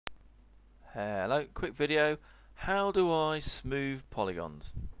Hello, quick video. How do I smooth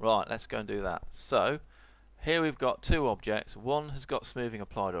polygons? Right, let's go and do that. So, here we've got two objects. One has got smoothing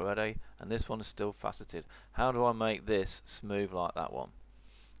applied already, and this one is still faceted. How do I make this smooth like that one?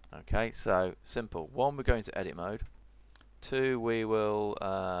 Okay, so simple. One, we're going to edit mode. Two, we will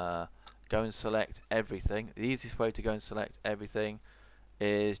go and select everything. The easiest way to go and select everything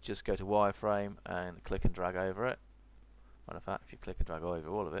is just go to wireframe and click and drag over it. Matter of fact, if you click and drag over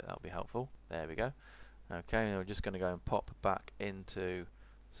all of it, that'll be helpful. There we go. Okay, and we're just going to go and pop back into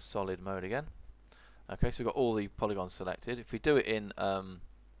solid mode again. Okay, so we've got all the polygons selected. If we do it in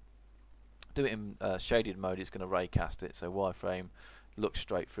shaded mode, it's going to raycast it. So wireframe looks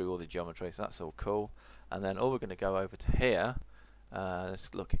straight through all the geometry, so that's all cool. And then all we're going to go over to here. Let's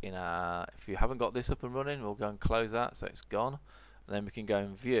look in our. If you haven't got this up and running, we'll go and close that, so it's gone. And then we can go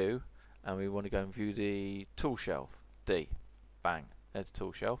and view, and we want to go and view the tool shelf. D. Bang. There's a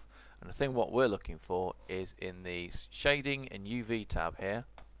tool shelf. And the thing what we're looking for is in the shading and UV tab here.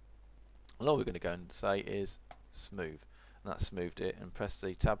 And all we're going to go and say is smooth. And that smoothed it. And press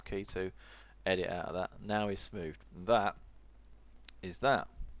the tab key to edit out of that. Now it's smoothed. And that is that.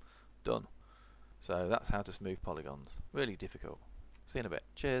 Done. So that's how to smooth polygons. Really difficult. See you in a bit.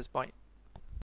 Cheers. Bye.